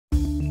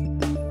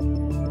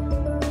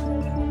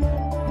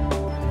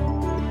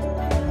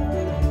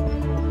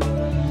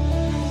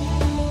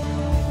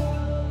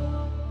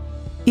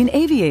In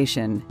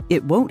aviation,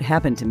 "it won't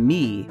happen to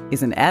me"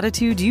 is an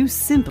attitude you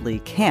simply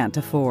can't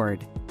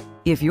afford.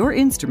 If your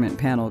instrument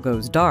panel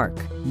goes dark,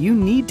 you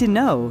need to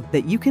know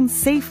that you can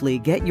safely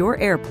get your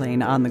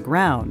airplane on the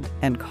ground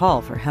and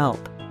call for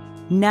help.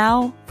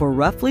 Now, for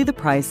roughly the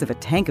price of a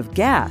tank of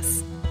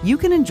gas, you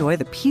can enjoy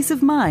the peace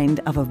of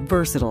mind of a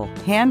versatile,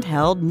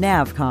 handheld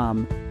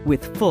NavComm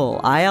with full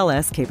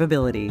ILS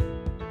capability.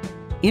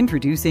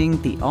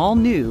 Introducing the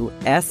all-new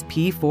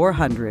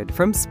SP-400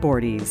 from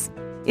Sporty's.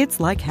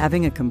 It's like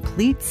having a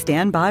complete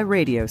standby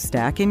radio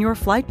stack in your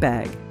flight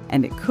bag,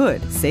 and it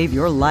could save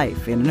your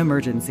life in an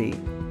emergency.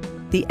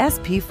 The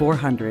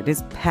SP-400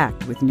 is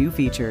packed with new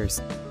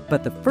features,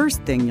 but the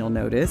first thing you'll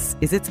notice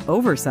is its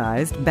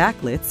oversized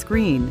backlit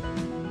screen.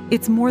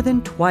 It's more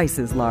than twice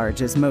as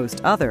large as most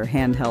other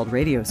handheld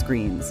radio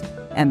screens,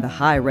 and the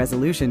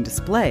high-resolution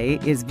display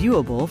is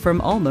viewable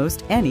from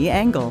almost any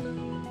angle.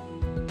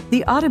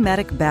 The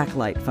automatic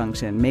backlight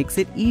function makes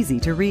it easy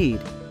to read,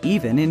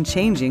 even in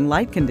changing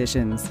light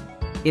conditions.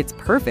 It's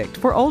perfect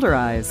for older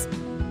eyes.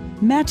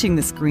 Matching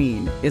the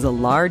screen is a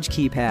large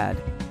keypad.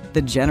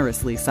 The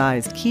generously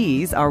sized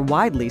keys are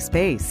widely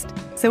spaced,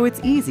 so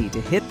it's easy to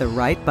hit the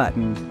right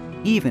button,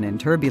 even in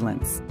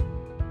turbulence.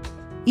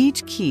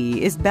 Each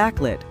key is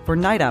backlit for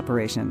night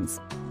operations.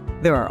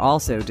 There are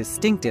also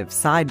distinctive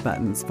side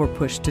buttons for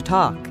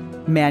push-to-talk,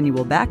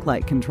 manual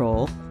backlight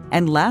control,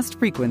 and last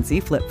frequency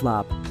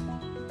flip-flop.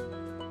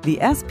 The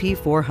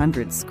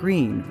SP-400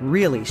 screen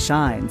really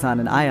shines on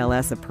an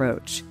ILS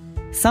approach,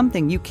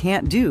 something you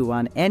can't do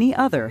on any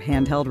other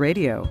handheld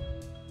radio.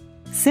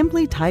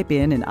 Simply type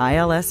in an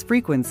ILS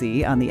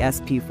frequency on the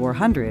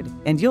SP-400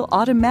 and you'll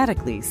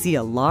automatically see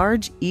a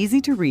large,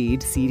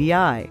 easy-to-read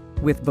CDI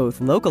with both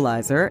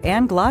localizer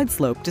and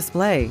glideslope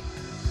display.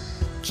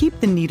 Keep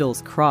the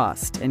needles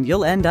crossed and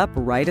you'll end up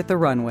right at the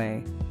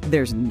runway.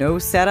 There's no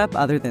setup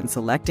other than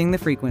selecting the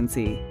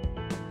frequency.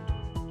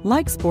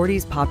 Like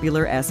Sporty's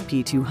popular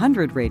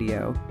SP-200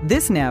 radio,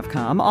 this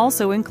NavComm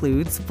also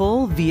includes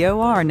full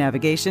VOR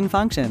navigation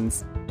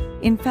functions.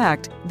 In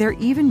fact, they're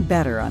even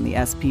better on the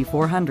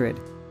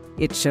SP-400.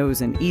 It shows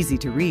an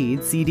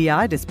easy-to-read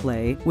CDI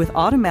display with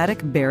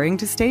automatic bearing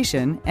to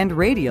station and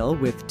radial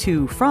with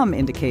to from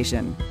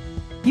indication.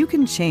 You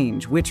can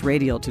change which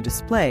radial to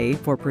display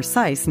for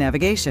precise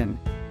navigation,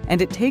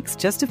 and it takes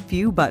just a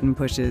few button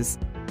pushes.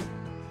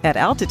 At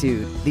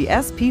altitude, the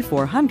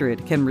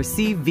SP-400 can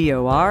receive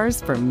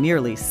VORs from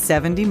nearly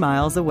 70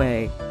 miles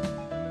away.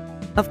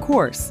 Of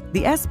course,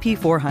 the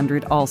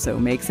SP-400 also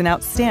makes an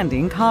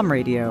outstanding comm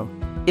radio.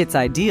 It's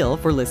ideal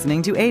for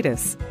listening to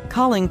ATIS,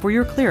 calling for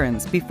your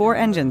clearance before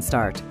engine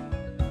start,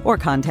 or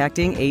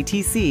contacting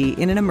ATC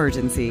in an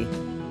emergency.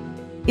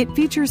 It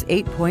features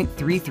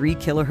 8.33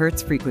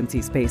 kHz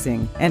frequency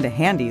spacing and a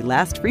handy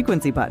last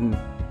frequency button.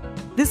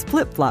 This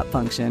flip-flop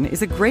function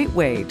is a great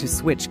way to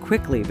switch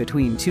quickly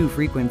between two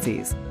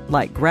frequencies,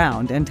 like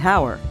ground and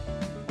tower,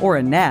 or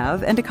a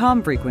nav and a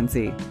comm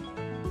frequency.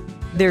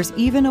 There's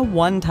even a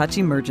one-touch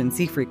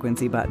emergency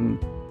frequency button.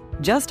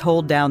 Just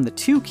hold down the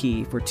 2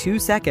 key for 2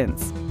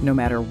 seconds, no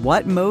matter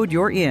what mode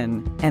you're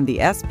in, and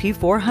the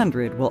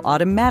SP-400 will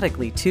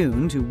automatically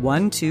tune to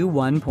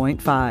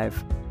 121.5.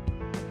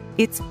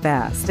 It's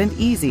fast and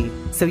easy,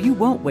 so you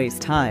won't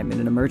waste time in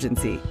an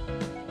emergency.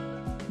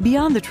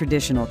 Beyond the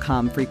traditional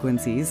comm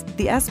frequencies,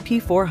 the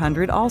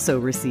SP-400 also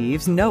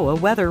receives NOAA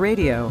Weather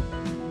radio.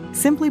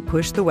 Simply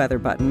push the weather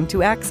button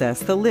to access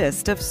the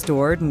list of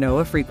stored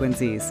NOAA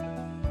frequencies.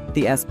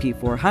 The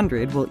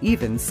SP-400 will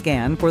even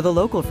scan for the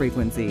local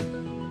frequency.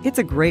 It's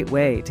a great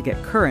way to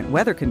get current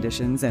weather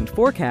conditions and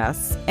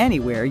forecasts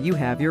anywhere you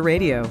have your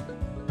radio.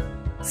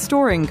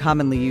 Storing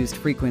commonly used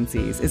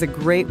frequencies is a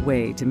great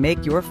way to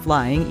make your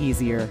flying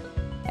easier.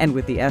 And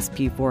with the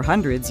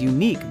SP-400's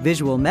unique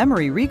visual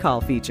memory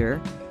recall feature,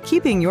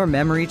 keeping your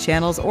memory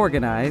channels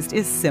organized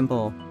is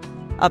simple.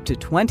 Up to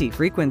 20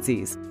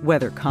 frequencies,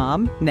 whether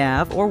comm,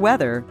 nav, or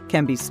weather,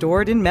 can be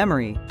stored in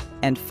memory,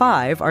 and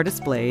 5 are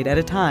displayed at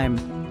a time.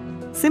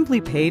 Simply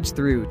page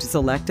through to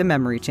select a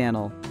memory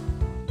channel,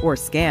 or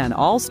scan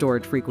all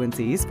stored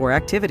frequencies for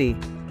activity.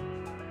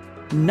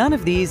 None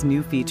of these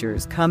new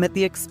features come at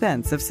the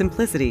expense of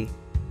simplicity.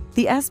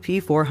 The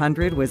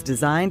SP-400 was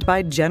designed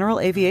by general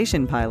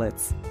aviation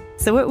pilots,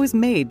 so it was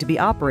made to be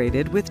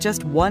operated with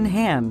just one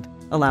hand,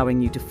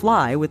 allowing you to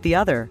fly with the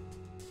other.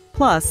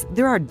 Plus,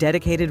 there are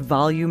dedicated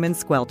volume and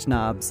squelch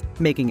knobs,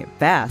 making it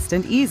fast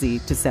and easy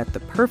to set the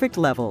perfect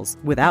levels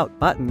without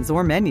buttons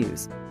or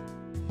menus.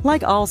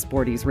 Like all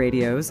Sporty's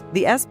radios,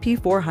 the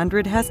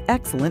SP-400 has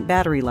excellent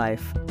battery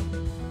life.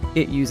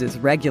 It uses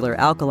regular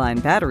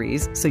alkaline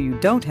batteries, so you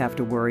don't have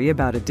to worry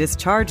about a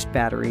discharged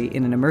battery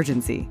in an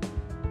emergency.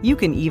 You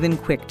can even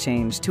quick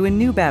change to a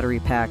new battery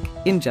pack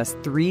in just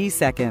 3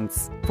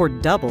 seconds for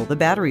double the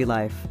battery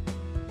life.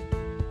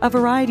 A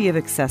variety of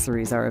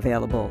accessories are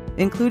available,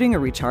 including a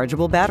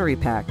rechargeable battery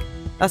pack,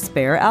 a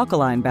spare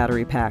alkaline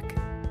battery pack,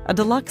 a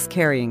deluxe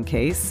carrying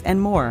case,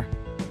 and more.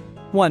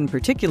 One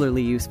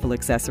particularly useful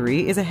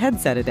accessory is a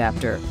headset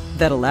adapter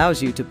that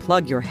allows you to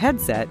plug your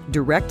headset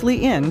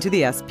directly into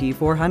the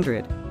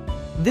SP-400.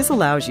 This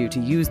allows you to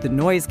use the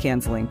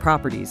noise-canceling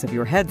properties of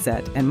your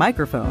headset and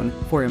microphone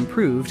for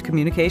improved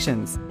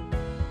communications.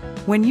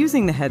 When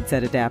using the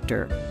headset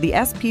adapter, the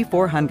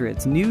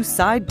SP-400's new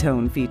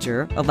Sidetone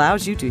feature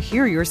allows you to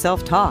hear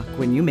yourself talk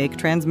when you make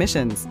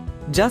transmissions,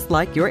 just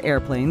like your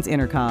airplane's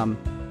intercom.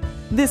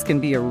 This can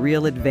be a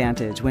real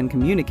advantage when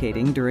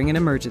communicating during an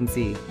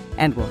emergency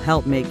and will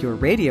help make your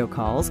radio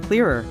calls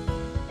clearer.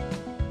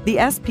 The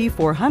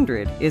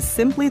SP-400 is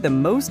simply the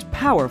most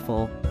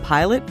powerful,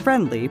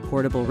 pilot-friendly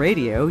portable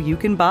radio you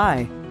can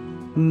buy.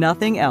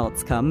 Nothing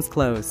else comes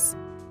close.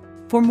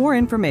 For more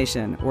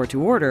information or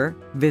to order,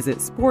 visit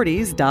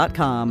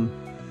sportys.com.